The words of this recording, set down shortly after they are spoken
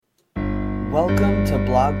Welcome to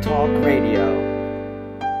Blog Talk Radio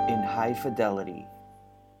in high fidelity.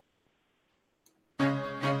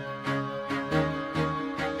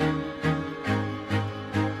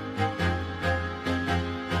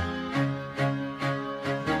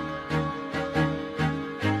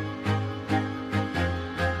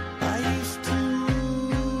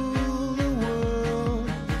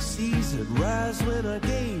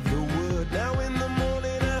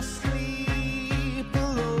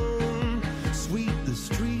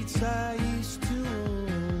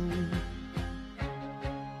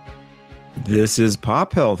 This is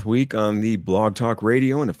Pop Health Week on the Blog Talk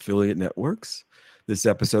Radio and affiliate networks. This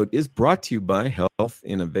episode is brought to you by Health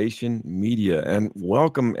Innovation Media. And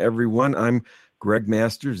welcome, everyone. I'm Greg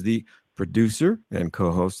Masters, the producer and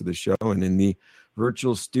co-host of the show. And in the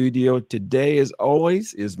virtual studio today, as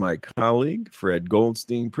always, is my colleague, Fred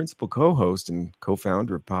Goldstein, principal co-host and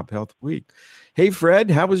co-founder of Pop Health Week. Hey,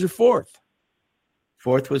 Fred, how was your 4th?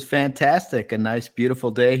 4th was fantastic. A nice,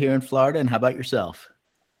 beautiful day here in Florida. And how about yourself?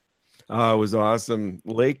 It was awesome.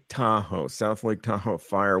 Lake Tahoe, South Lake Tahoe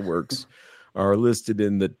fireworks are listed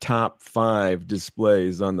in the top 5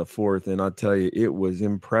 displays on the 4th. And I'll tell you, it was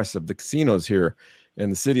impressive. The casinos here in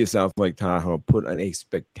the city of South Lake Tahoe put on a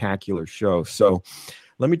spectacular show. So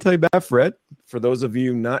let me tell you about Fred. For those of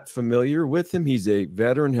you not familiar with him, he's a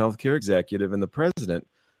veteran healthcare executive and the president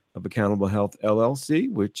of Accountable Health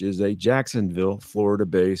LLC, which is a Jacksonville,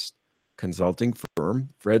 Florida-based consulting firm.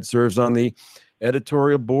 Fred serves on the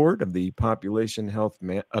editorial board of the of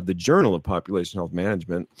the Journal of Population Health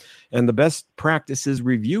Management and the Best Practices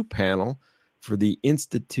Review Panel for the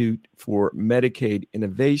Institute for Medicaid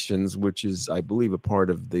Innovations, which is, I believe, a part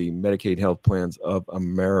of the Medicaid Health Plans of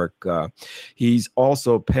America. He's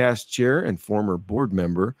also past chair and former board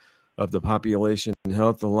member of the Population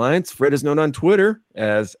Health Alliance. Fred is known on Twitter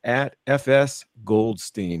as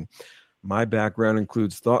 @FSGoldstein. My background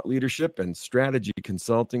includes thought leadership and strategy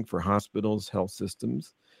consulting for hospitals, health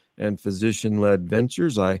systems, and physician-led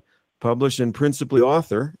ventures. I publish and principally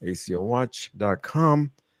author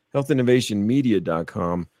ACOWatch.com,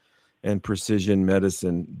 healthinnovationmedia.com, and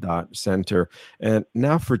precisionmedicine.center. And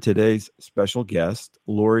now for today's special guest,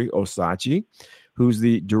 Lori Osachy, who's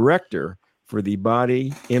the director for the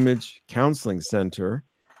Body Image Counseling Center,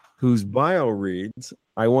 whose bio reads,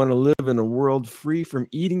 "I want to live in a world free from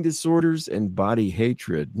eating disorders and body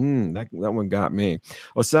hatred." That one got me.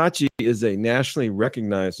 Osachy is a nationally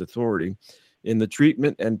recognized authority in the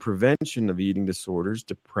treatment and prevention of eating disorders,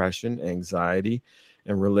 depression, anxiety,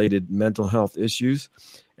 and related mental health issues,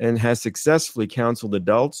 and has successfully counseled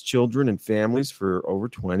adults, children, and families for over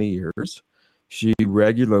 20 years. She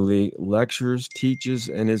regularly lectures, teaches,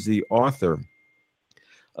 and is the author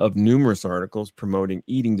of numerous articles promoting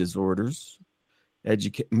eating disorders,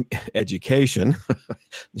 education.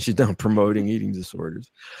 She's now promoting eating disorders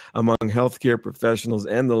among healthcare professionals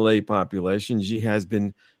and the lay population. She has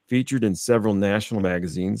been featured in several national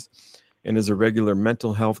magazines and is a regular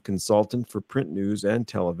mental health consultant for print news and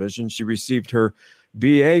television. She received her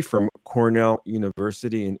BA from Cornell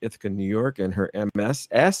University in Ithaca, New York, and her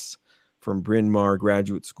MSS from Bryn Mawr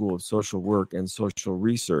Graduate School of Social Work and Social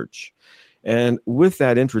Research. And with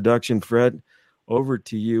that introduction, Fred, over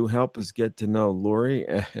to you. Help us get to know Lori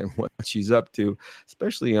and what she's up to,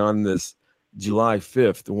 especially on this July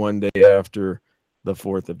 5th, one day after the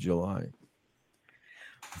 4th of July.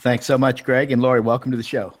 Thanks so much, Greg. And Lori, welcome to the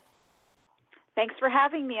show. Thanks for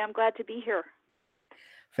having me. I'm glad to be here.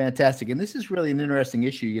 Fantastic. And this is really an interesting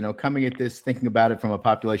issue, coming at this, thinking about it from a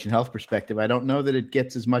population health perspective. I don't know that it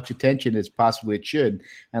gets as much attention as possibly it should,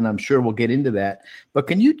 and I'm sure we'll get into that. But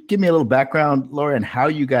can you give me a little background, Laura, on how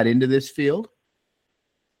you got into this field?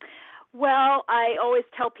 Well, I always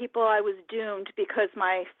tell people I was doomed because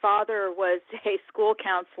my father was a school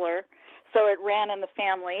counselor, so it ran in the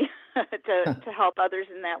family to help others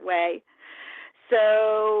in that way.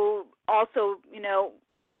 So also,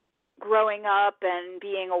 growing up and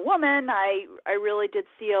being a woman, I really did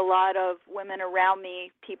see a lot of women around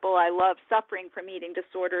me, people I love, suffering from eating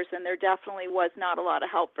disorders, and there definitely was not a lot of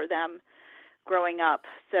help for them growing up.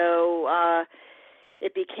 So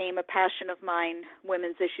it became a passion of mine,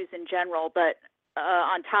 women's issues in general, but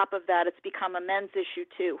on top of that, it's become a men's issue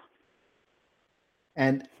too.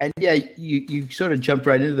 And yeah, you sort of jumped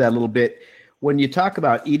right into that a little bit. When you talk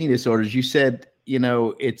about eating disorders, you said,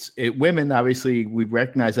 women, obviously, we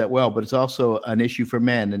recognize that well, but it's also an issue for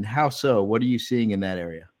men. And how so? What are you seeing in that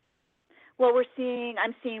area? Well,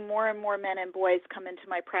 I'm seeing more and more men and boys come into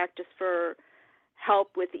my practice for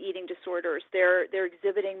help with eating disorders. They're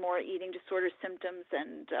exhibiting more eating disorder symptoms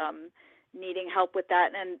and needing help with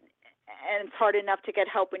that. And and it's hard enough to get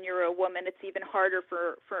help when you're a woman. It's even harder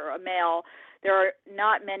for a male. There are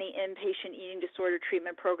not many inpatient eating disorder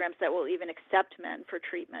treatment programs that will even accept men for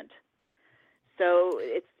treatment. So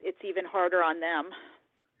it's even harder on them.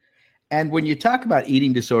 And when you talk about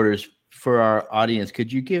eating disorders for our audience,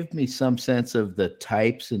 could you give me some sense of the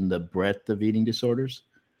types and the breadth of eating disorders?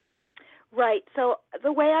 Right. So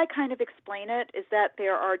the way I kind of explain it is that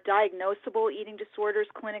there are diagnosable eating disorders,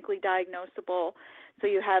 clinically diagnosable. So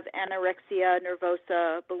you have anorexia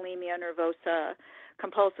nervosa, bulimia nervosa,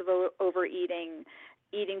 compulsive overeating,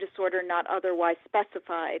 eating disorder not otherwise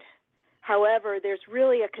specified. However, there's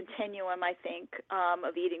really a continuum, I think,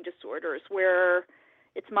 of eating disorders where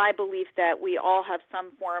it's my belief that we all have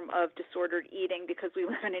some form of disordered eating because we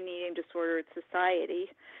live in an eating disordered society.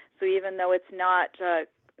 So even though it's not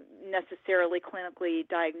necessarily clinically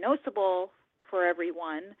diagnosable for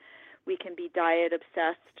everyone, we can be diet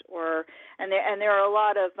obsessed, and there are a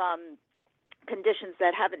lot of conditions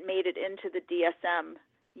that haven't made it into the DSM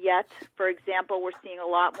yet. For example, we're seeing a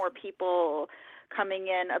lot more people coming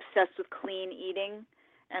in obsessed with clean eating,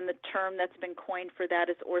 and the term that's been coined for that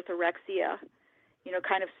is orthorexia. You know,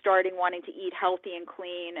 kind of starting wanting to eat healthy and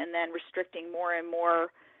clean and then restricting more and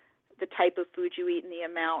more the type of food you eat and the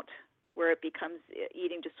amount, where it becomes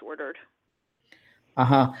eating disordered.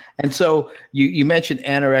 And so you mentioned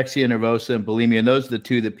anorexia nervosa and bulimia, and those are the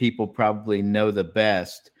two that people probably know the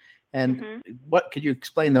best. And what could you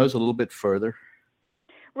explain those a little bit further?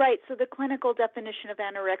 Right. So the clinical definition of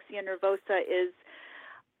anorexia nervosa is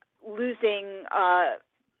losing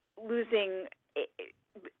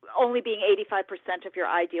only being 85% of your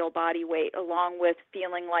ideal body weight, along with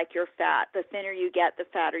feeling like you're fat. The thinner you get, the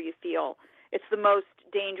fatter you feel. It's the most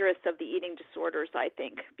dangerous of the eating disorders, I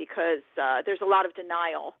think, because there's a lot of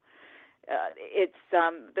denial. It's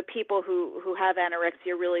the people who have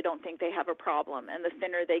anorexia really don't think they have a problem, and the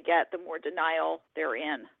thinner they get, the more denial they're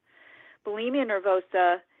in. Bulimia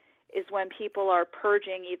nervosa is when people are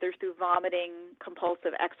purging either through vomiting,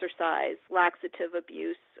 compulsive exercise, laxative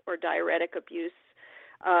abuse, or diuretic abuse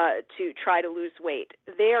to try to lose weight.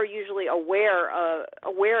 They are usually aware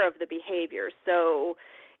of the behavior, so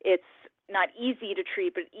it's not easy to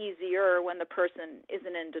treat, but easier when the person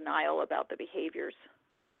isn't in denial about the behaviors.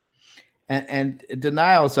 And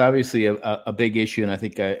denial is obviously a big issue, and I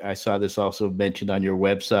think I saw this also mentioned on your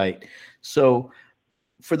website. So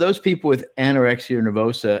for those people with anorexia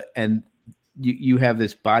nervosa and you have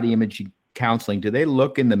this body image counseling, do they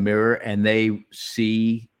look in the mirror and they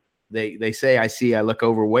say, I look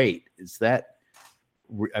overweight? Is that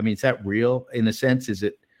real in a sense? How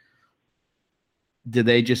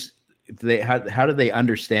do they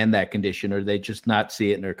understand that condition, or do they just not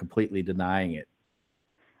see it and they're completely denying it?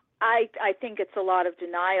 I think it's a lot of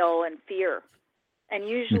denial and fear. And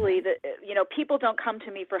usually, people don't come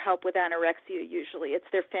to me for help with anorexia. Usually, it's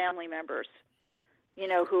their family members,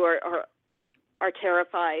 who are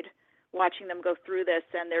terrified watching them go through this,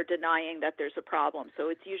 and they're denying that there's a problem. So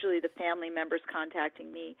it's usually the family members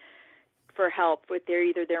contacting me for help with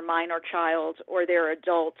either their minor child or their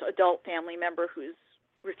adult family member who's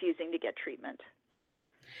refusing to get treatment.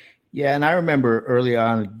 Yeah, and I remember early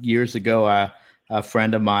on years ago, a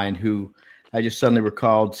friend of mine who I just suddenly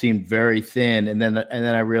recalled seemed very thin, and then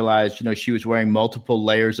I realized, she was wearing multiple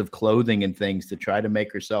layers of clothing and things to try to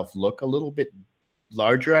make herself look a little bit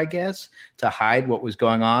larger, I guess, to hide what was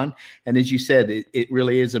going on. And as you said, it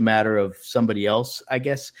really is a matter of somebody else, I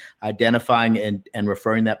guess, identifying and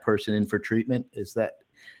referring that person in for treatment. Is that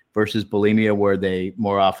versus bulimia, where they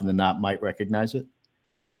more often than not might recognize it?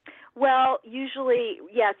 Well, usually,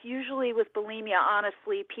 yes. Usually with bulimia,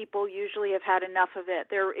 honestly, people usually have had enough of it.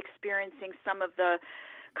 They're experiencing some of the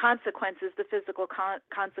consequences, the physical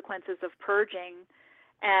consequences of purging,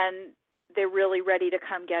 and they're really ready to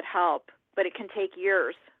come get help. But it can take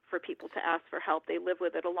years for people to ask for help. They live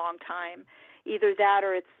with it a long time. Either that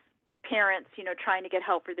or it's parents, trying to get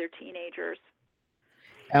help for their teenagers.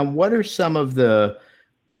 And what are some of the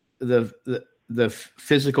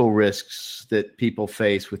physical risks that people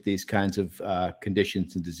face with these kinds of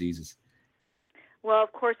conditions and diseases? Well,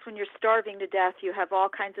 of course, when you're starving to death, you have all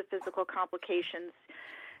kinds of physical complications,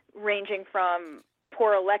 ranging from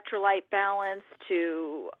poor electrolyte balance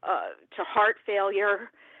to heart failure,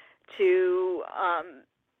 to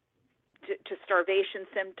starvation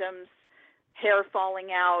symptoms, hair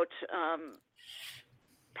falling out,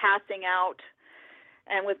 passing out.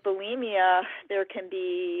 And with bulimia, there can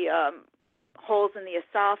be holes in the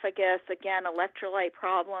esophagus, again, electrolyte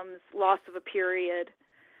problems, loss of a period,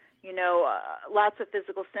 lots of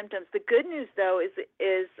physical symptoms. The good news, though,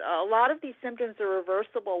 is a lot of these symptoms are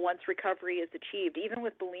reversible once recovery is achieved, even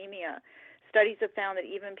with bulimia. studies have found that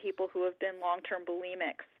even people who have been long-term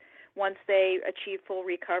bulimics, once they achieve full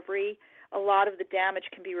recovery, a lot of the damage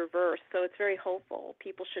can be reversed. So it's very hopeful.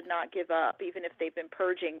 People should not give up, even if they've been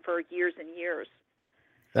purging for years and years.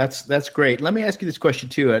 That's great. Let me ask you this question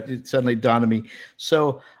too. It suddenly dawned on me.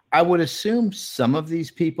 So I would assume some of these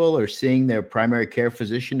people are seeing their primary care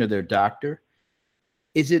physician or their doctor.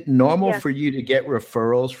 Is it normal for you to get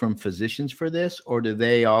referrals from physicians for this, or do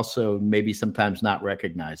they also maybe sometimes not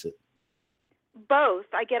recognize it? Both.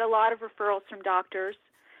 I get a lot of referrals from doctors,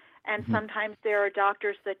 and sometimes there are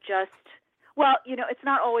doctors that just, well, it's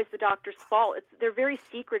not always the doctor's fault. They're very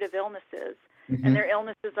secretive illnesses, and they're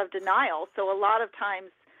illnesses of denial. So a lot of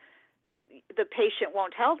times the patient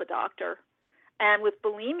won't tell the doctor. And with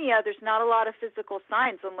bulimia, there's not a lot of physical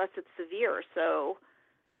signs unless it's severe. So,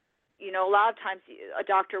 a lot of times a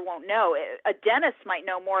doctor won't know. A dentist might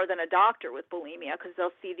know more than a doctor with bulimia because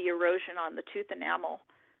they'll see the erosion on the tooth enamel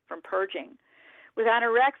from purging. With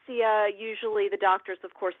anorexia, usually the doctors,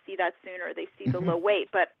 of course, see that sooner. They see the low weight.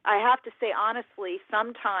 But I have to say, honestly,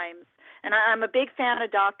 sometimes, and I'm a big fan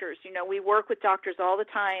of doctors. We work with doctors all the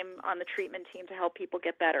time on the treatment team to help people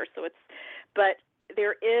get better. But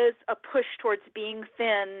there is a push towards being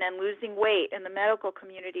thin and losing weight in the medical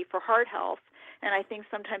community for heart health. And I think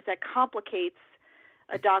sometimes that complicates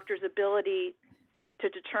a doctor's ability to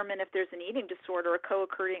determine if there's an eating disorder, a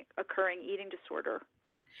co-occurring eating disorder.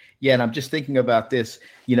 Yeah, and I'm just thinking about this,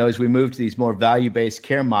 as we move to these more value-based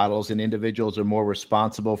care models and individuals are more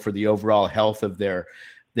responsible for the overall health of their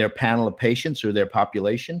panel of patients or their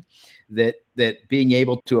population, that being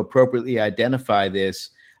able to appropriately identify this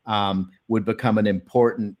would become an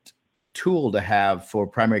important tool to have for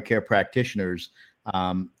primary care practitioners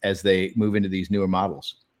as they move into these newer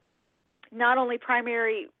models. Not only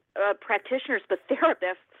primary practitioners, but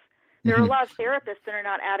therapists. There are a lot of therapists that are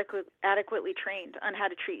not adequately trained on how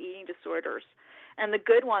to treat eating disorders. And the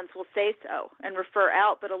good ones will say so and refer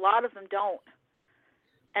out, but a lot of them don't.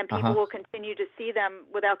 And people will continue to see them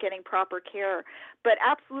without getting proper care. But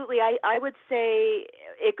absolutely, I would say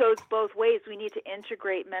it goes both ways. We need to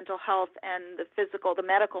integrate mental health and the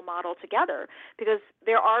medical model together, because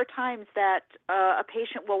there are times that a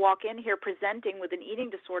patient will walk in here presenting with an eating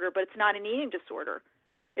disorder, but it's not an eating disorder.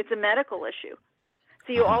 It's a medical issue.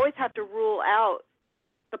 So you always have to rule out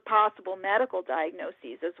the possible medical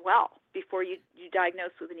diagnoses as well before you diagnose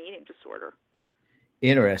with an eating disorder.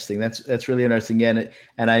 Interesting. That's really interesting. And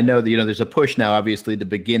I know that, there's a push now, obviously, to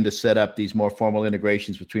begin to set up these more formal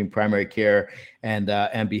integrations between primary care and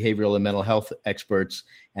behavioral and mental health experts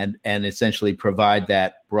and essentially provide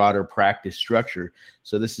that broader practice structure.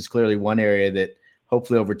 So this is clearly one area that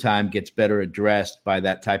hopefully over time gets better addressed by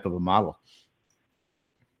that type of a model.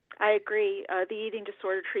 I agree. The eating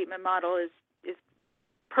disorder treatment model is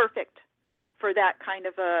perfect for that kind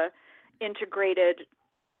of a integrated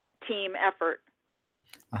team effort.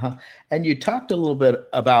 And you talked a little bit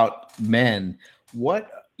about men.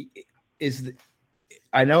 What is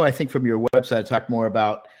I think from your website, talk more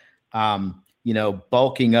about,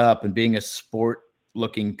 bulking up and being a sport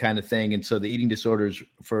looking kind of thing. And so the eating disorders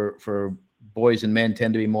for boys and men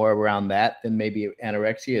tend to be more around that than maybe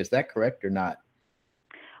anorexia. Is that correct or not?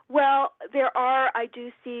 Well, I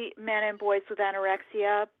do see men and boys with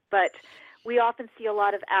anorexia, but we often see a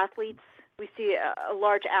lot of athletes. We see a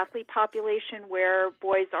large athlete population where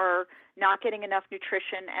boys are not getting enough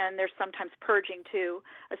nutrition, and they're sometimes purging too,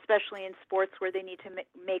 especially in sports where they need to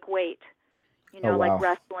make weight, like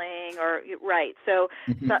wrestling right. So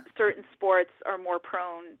certain sports are more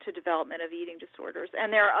prone to development of eating disorders.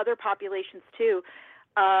 And there are other populations too.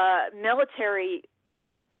 Military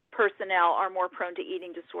personnel are more prone to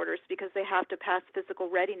eating disorders because they have to pass physical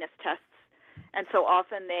readiness tests. And so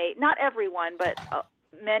often not everyone, but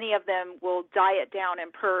many of them will diet down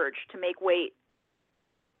and purge to make weight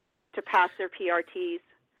to pass their PRTs,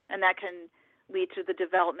 and that can lead to the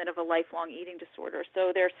development of a lifelong eating disorder.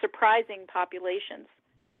 So they're surprising populations.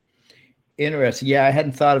 Interesting. Yeah, I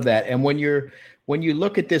hadn't thought of that. And when you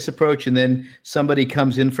look at this approach and then somebody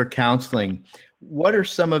comes in for counseling, what are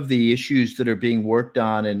some of the issues that are being worked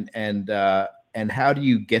on, and how do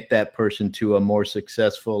you get that person to a more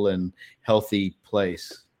successful and healthy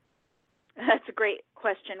place? That's a great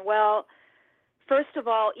question. Well, first of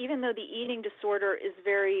all, even though the eating disorder is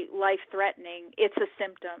very life-threatening, it's a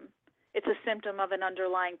symptom. It's a symptom of an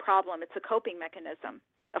underlying problem. It's a coping mechanism,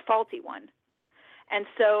 a faulty one. And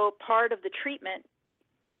so part of the treatment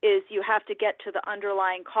is you have to get to the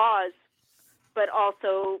underlying cause, but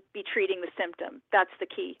also be treating the symptom. That's the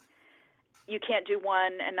key. You can't do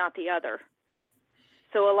one and not the other.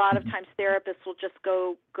 So a lot of times therapists will just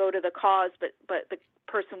go to the cause, but the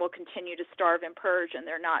person will continue to starve and purge, and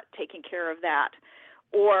they're not taking care of that.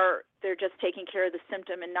 Or they're just taking care of the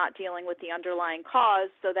symptom and not dealing with the underlying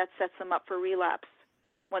cause, so that sets them up for relapse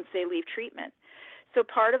once they leave treatment. So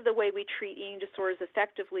part of the way we treat eating disorders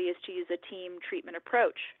effectively is to use a team treatment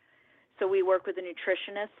approach. So we work with a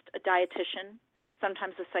nutritionist, a dietitian,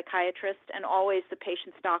 sometimes a psychiatrist, and always the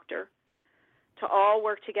patient's doctor, to all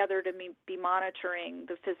work together to be monitoring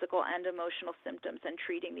the physical and emotional symptoms and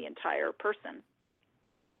treating the entire person.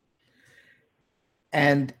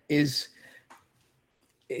 And is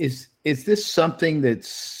this something that's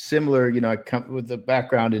similar? You know, I come with a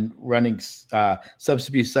background in running substance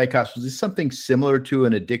abuse psych hospitals. Is this something similar to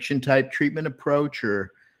an addiction type treatment approach,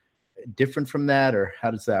 or different from that, or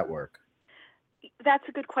how does that work? That's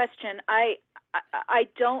a good question. I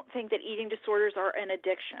don't think that eating disorders are an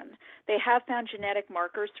addiction. They have found genetic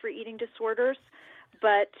markers for eating disorders,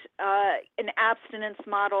 but an abstinence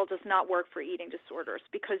model does not work for eating disorders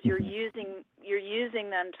because you're using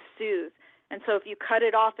them to soothe. And so if you cut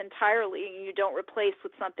it off entirely and you don't replace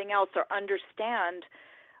with something else or understand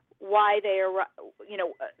why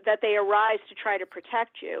that they arise to try to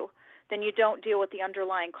protect you, then you don't deal with the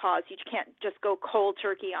underlying cause. You can't just go cold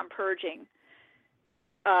turkey on purging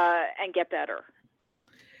and get better.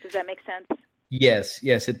 Does that make sense? Yes,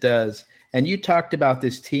 it does. And you talked about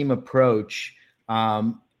this team approach,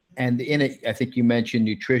 and in it, I think you mentioned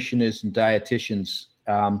nutritionists and dietitians.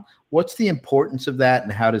 What's the importance of that,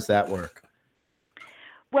 and how does that work?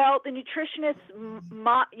 Well, the nutritionists,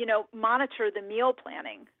 monitor the meal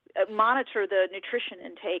planning, monitor the nutrition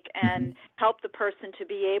intake, and help the person to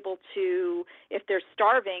be able to, if they're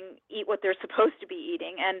starving, eat what they're supposed to be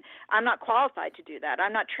eating. And I'm not qualified to do that.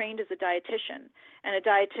 I'm not trained as a dietitian, and a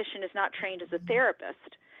dietitian is not trained as a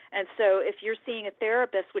therapist. And so if you're seeing a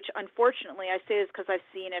therapist, which unfortunately I say this because I've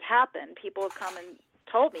seen it happen, people have come and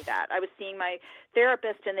told me that. I was seeing my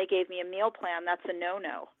therapist and they gave me a meal plan. That's a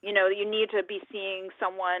no-no. You know, you need to be seeing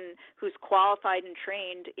someone who's qualified and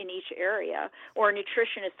trained in each area, or a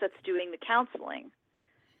nutritionist that's doing the counseling.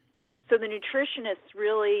 So the nutritionist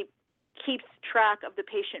really keeps track of the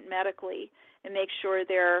patient medically and makes sure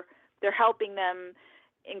they're helping them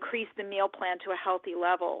increase the meal plan to a healthy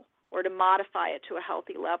level or to modify it to a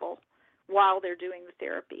healthy level while they're doing the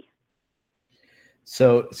therapy.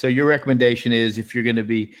 So your recommendation is, if you're going to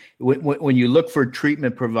be, when you look for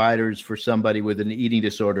treatment providers for somebody with an eating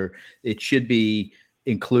disorder, it should be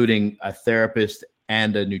including a therapist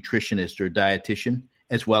and a nutritionist or a dietitian,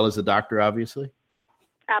 as well as a doctor, obviously?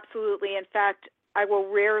 Absolutely. In fact, I will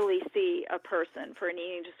rarely see a person for an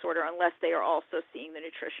eating disorder unless they are also seeing the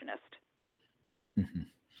nutritionist. Mm-hmm.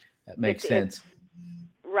 That makes sense.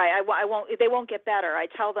 Right. I won't. They won't get better. I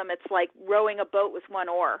tell them it's like rowing a boat with one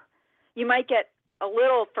oar. You might get a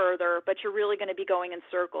little further, but you're really going to be going in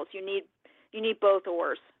circles. You need both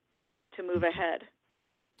oars to move ahead.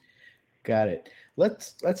 Got it.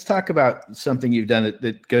 Let's talk about something you've done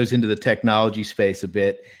that goes into the technology space a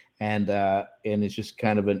bit, and it's just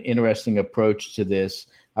kind of an interesting approach to this.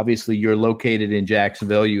 Obviously, you're located in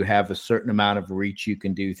Jacksonville. You have a certain amount of reach you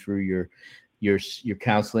can do through your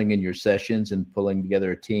counseling and your sessions and pulling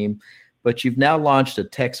together a team. But you've now launched a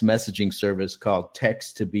text messaging service called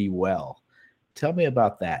Text to Be Well. Tell me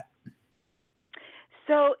about that.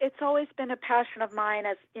 So it's always been a passion of mine,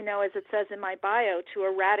 as you know, as it says in my bio, to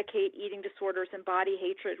eradicate eating disorders and body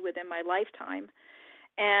hatred within my lifetime.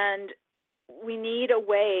 And we need a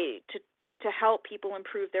way to help people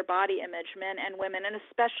improve their body image, men and women, and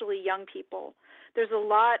especially young people. There's a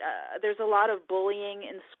lot of bullying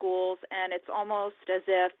in schools, and it's almost as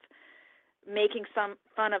if making some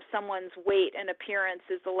fun of someone's weight and appearance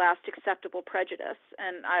is the last acceptable prejudice,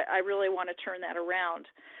 and I really want to turn that around.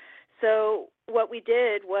 So what we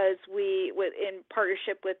did was in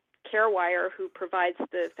partnership with CareWire, who provides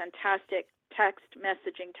the fantastic text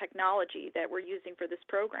messaging technology that we're using for this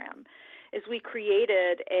program, is we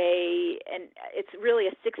created it's really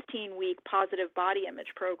a 16-week positive body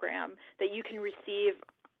image program that you can receive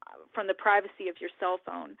from the privacy of your cell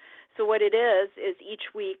phone. So what it is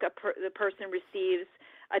each week the person receives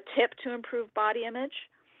a tip to improve body image,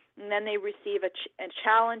 and then they receive a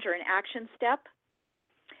challenge or an action step,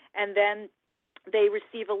 and then they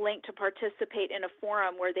receive a link to participate in a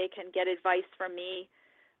forum where they can get advice from me,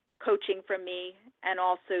 coaching from me, and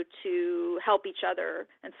also to help each other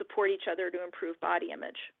and support each other to improve body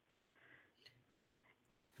image.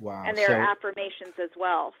 Wow. And there are affirmations as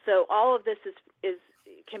well. So all of this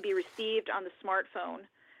can be received on the smartphone,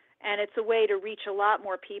 and it's a way to reach a lot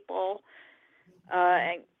more people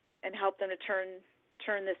and help them to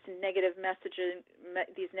turn these negative messages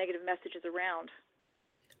around.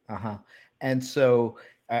 Uh-huh. And so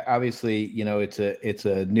obviously, it's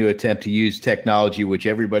a new attempt to use technology, which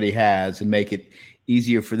everybody has, and make it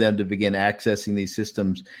easier for them to begin accessing these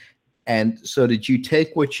systems. And so did you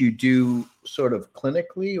take what you do sort of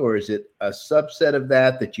clinically, or is it a subset of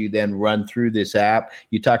that you then run through this app?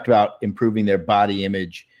 You talked about improving their body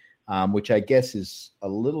image, which I guess is a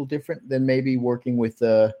little different than maybe working with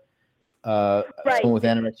someone with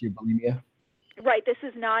anorexia or bulimia. Right. This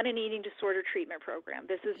is not an eating disorder treatment program.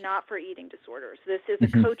 This is not for eating disorders. This is a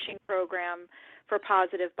coaching program for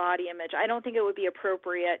positive body image. I don't think it would be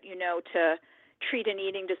appropriate, to treat an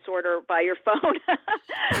eating disorder by your phone.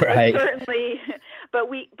 Right.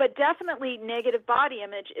 But definitely negative body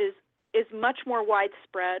image is much more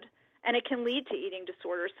widespread, and it can lead to eating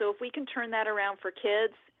disorders. So if we can turn that around for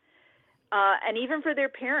kids, and even for their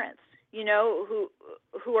parents,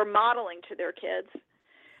 who are modeling to their kids,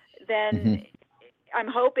 then I'm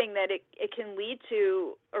hoping that it can lead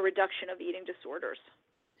to a reduction of eating disorders.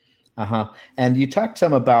 And you talked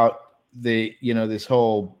some about the this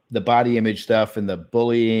whole the body image stuff and the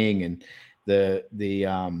bullying and the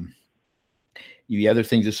other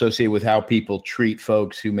things associated with how people treat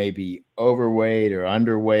folks who may be overweight or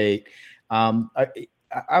underweight.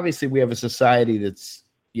 Obviously, we have a society that's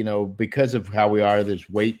because of how we are, this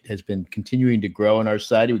weight has been continuing to grow in our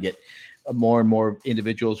society. We get more and more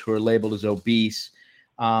individuals who are labeled as obese.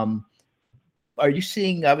 Are you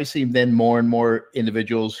seeing, obviously, then more and more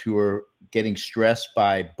individuals who are getting stressed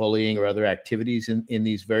by bullying or other activities in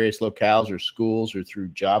these various locales or schools or through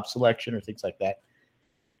job selection or things like that?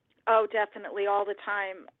 Oh, definitely, all the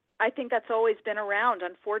time. I think that's always been around,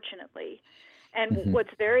 unfortunately. And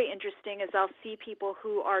what's very interesting is I'll see people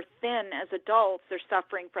who are thin as adults. They're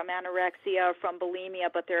suffering from anorexia or from bulimia,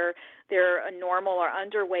 but they're normal or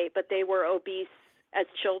underweight, but they were obese as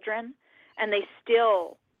children, and they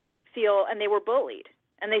still feel, and they were bullied,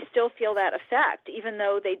 and they still feel that effect, even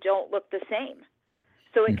though they don't look the same.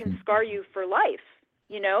 So it can scar you for life.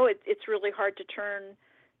 It's really hard to turn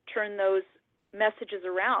those messages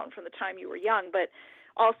around from the time you were young, but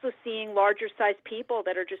also seeing larger sized people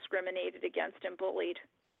that are discriminated against and bullied.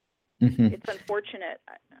 It's unfortunate.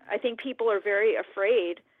 I think people are very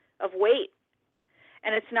afraid of weight,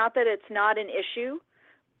 and it's not that it's not an issue.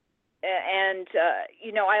 And,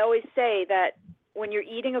 I always say that when you're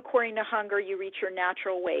eating according to hunger, you reach your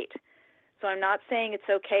natural weight. So I'm not saying it's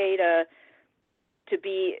okay to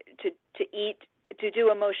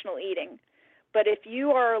do emotional eating. But if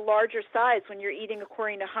you are a larger size when you're eating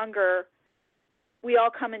according to hunger, we all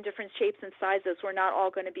come in different shapes and sizes. We're not all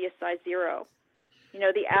going to be a size 0.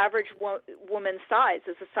 The average woman's size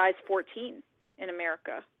is a size 14 in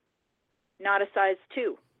America, not a size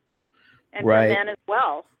 2. And for men as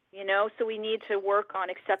well, so we need to work on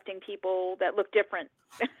accepting people that look different.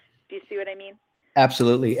 Do you see what I mean?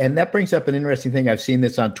 Absolutely. And that brings up an interesting thing. I've seen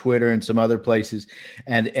this on Twitter and some other places,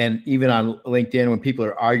 and even on LinkedIn, when people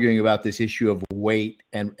are arguing about this issue of weight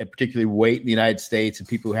and particularly weight in the United States and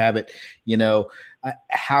people who have it,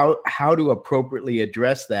 how to appropriately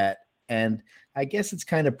address that. And I guess it's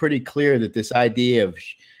kind of pretty clear that this idea of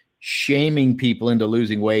shaming people into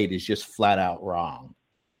losing weight is just flat out wrong.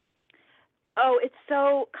 Oh, it's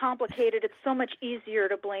so complicated. It's so much easier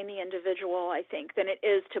to blame the individual, I think, than it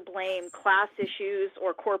is to blame class issues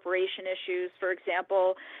or corporation issues. For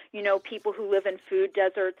example, people who live in food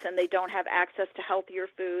deserts and they don't have access to healthier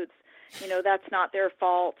foods, that's not their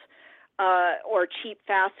fault. Or cheap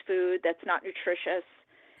fast food that's not nutritious.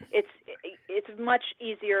 It's much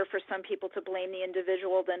easier for some people to blame the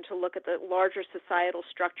individual than to look at the larger societal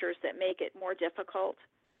structures that make it more difficult.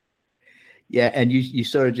 Yeah, and you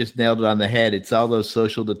sort of just nailed it on the head. It's all those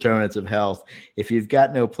social determinants of health. If you've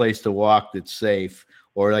got no place to walk that's safe,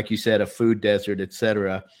 or like you said, a food desert, et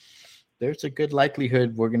cetera, there's a good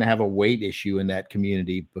likelihood we're going to have a weight issue in that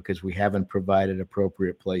community because we haven't provided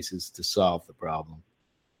appropriate places to solve the problem.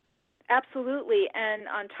 Absolutely. And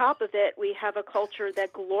on top of it, we have a culture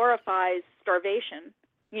that glorifies starvation,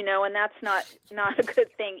 and that's not a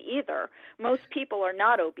good thing either. Most people are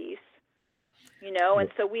not obese. And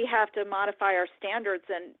so we have to modify our standards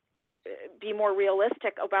and be more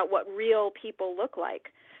realistic about what real people look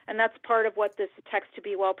like. And that's part of what this Text to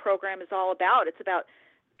Be Well program is all about. It's about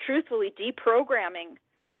truthfully deprogramming,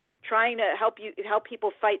 trying to help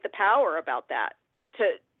people fight the power about that,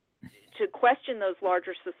 to question those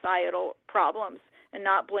larger societal problems and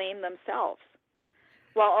not blame themselves,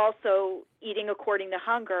 while also eating according to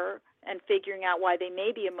hunger and figuring out why they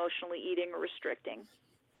may be emotionally eating or restricting.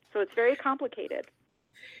 So it's very complicated.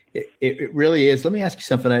 It really is. Let me ask you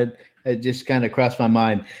something. I just kind of crossed my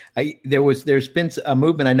mind. There's been a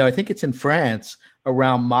movement. I think it's in France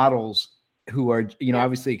around models who are,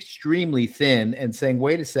 obviously extremely thin and saying,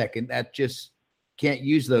 wait a second, that just can't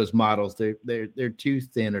use those models. They're too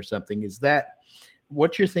thin or something. Is that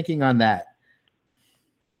what you're thinking on that?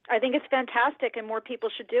 I think it's fantastic, and more people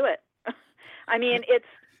should do it. I mean, it's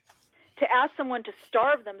to ask someone to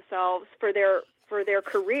starve themselves for their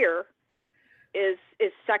career is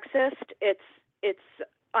sexist. It's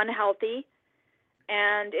unhealthy,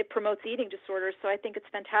 and it promotes eating disorders. So I think it's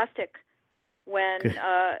fantastic when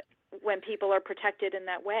people are protected in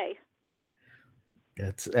that way.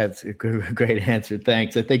 That's a great answer.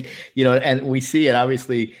 Thanks. I think, and we see it,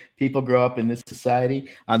 obviously people grow up in this society.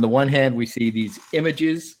 On the one hand, we see these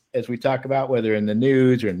images, as we talk about, whether in the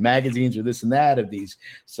news or in magazines or this and that, of these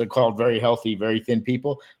so-called very healthy, very thin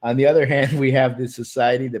people. On the other hand, we have this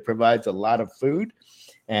society that provides a lot of food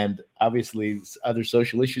and obviously other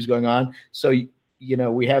social issues going on. So,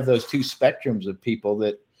 we have those two spectrums of people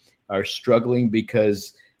that are struggling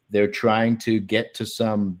because they're trying to get to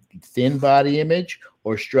some thin body image,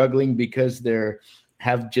 or struggling because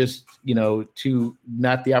have just,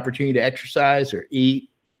 not the opportunity to exercise or eat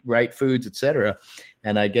right foods, et cetera.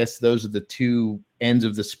 And I guess those are the two ends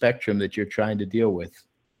of the spectrum that you're trying to deal with.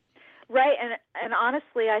 Right. And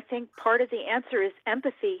honestly, I think part of the answer is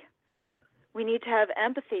empathy. We need to have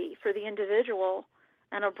empathy for the individual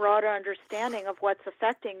and a broader understanding of what's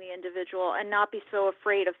affecting the individual, and not be so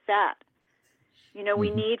afraid of fat. We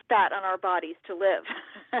need fat on our bodies to live.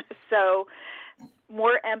 So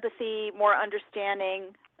more empathy, more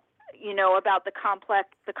understanding, about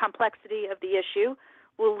the complexity of the issue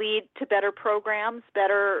will lead to better programs,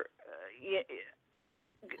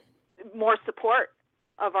 more support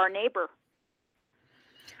of our neighbor.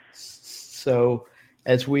 So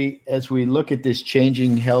as we look at this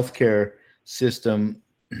changing healthcare system,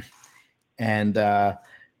 and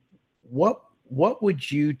what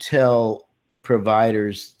would you tell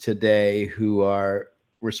providers today who are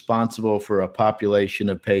responsible for a population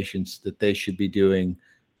of patients that they should be doing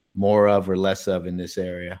more of or less of in this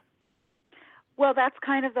area? Well, that's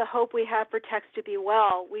kind of the hope we have for Text to Be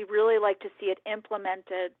Well. We really like to see it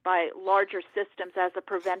implemented by larger systems as a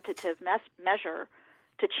preventative measure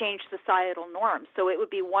to change societal norms. So it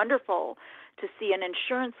would be wonderful to see an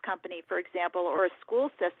insurance company, for example, or a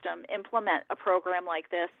school system implement a program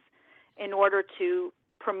like this in order to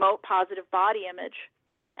promote positive body image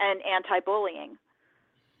and anti-bullying.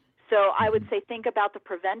 So I would say think about the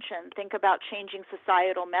prevention, think about changing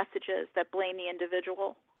societal messages that blame the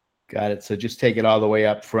individual. Got it. So just take it all the way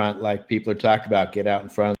up front, like people are talking about, get out in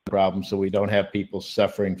front of the problem so we don't have people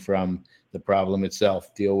suffering from the problem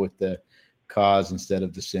itself, deal with the cause instead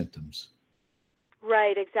of the symptoms.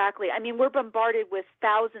 Right, exactly. I mean, we're bombarded with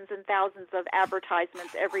thousands and thousands of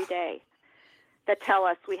advertisements every day that tell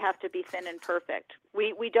us we have to be thin and perfect.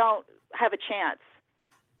 We don't have a chance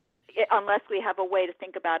unless we have a way to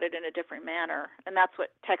think about it in a different manner. And that's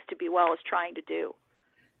what Text to Be Well is trying to do,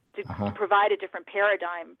 to provide a different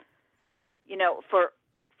paradigm, for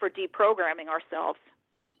deprogramming ourselves.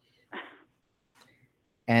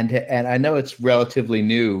 And I know it's relatively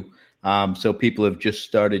new, so people have just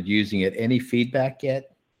started using it. Any feedback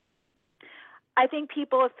yet? I think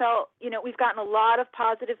people have felt, we've gotten a lot of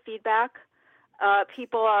positive feedback.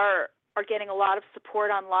 People are getting a lot of support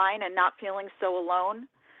online and not feeling so alone.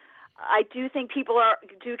 I do think people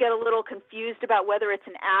do get a little confused about whether it's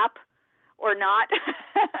an app or not.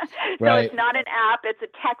 So Right. It's not an app, it's a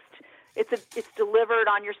text. It's delivered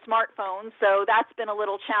on your smartphone. So that's been a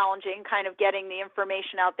little challenging, kind of getting the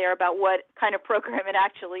information out there about what kind of program it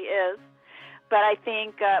actually is. But I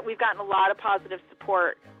think we've gotten a lot of positive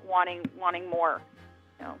support wanting more.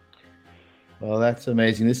 Well, that's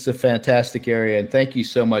amazing. This is a fantastic area. And thank you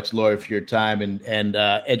so much, Lori, for your time and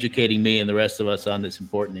educating me and the rest of us on this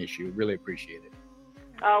important issue. Really appreciate it.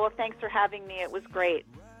 Oh, well, thanks for having me. It was great.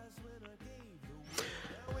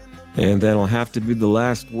 And that'll have to be the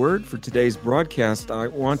last word for today's broadcast. I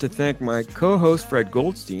want to thank my co-host, Fred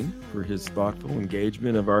Goldstein, for his thoughtful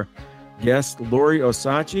engagement of our guest, Lori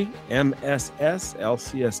Osachy, MSS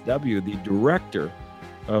LCSW, the director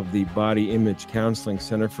of the Body Image Counseling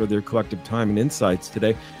Center, for their collective time and insights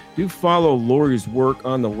today. Do follow Lori's work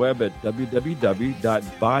on the web at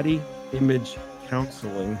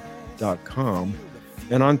www.bodyimagecounseling.com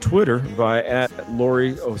and on Twitter via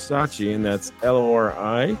 @Lori Osachy, and that's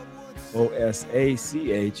LORIOSACHY.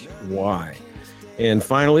 And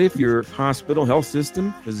finally, if your hospital, health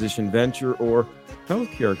system, physician venture, or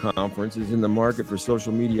healthcare conference is in the market for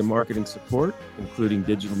social media marketing support, including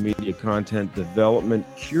digital media content development,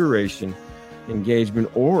 curation,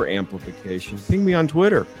 engagement, or amplification, ping me on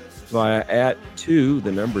Twitter via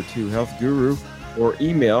 @2 health guru, or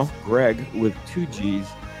email Greg with 2 G's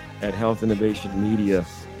at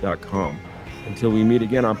healthinnovationmedia.com. Until we meet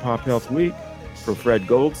again on Pop Health Week, for Fred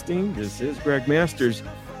Goldstein, this is Greg Masters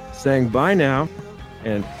saying bye now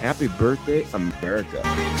and happy birthday, America.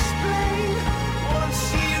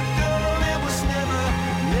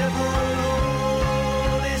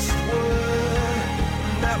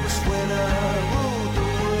 That was when I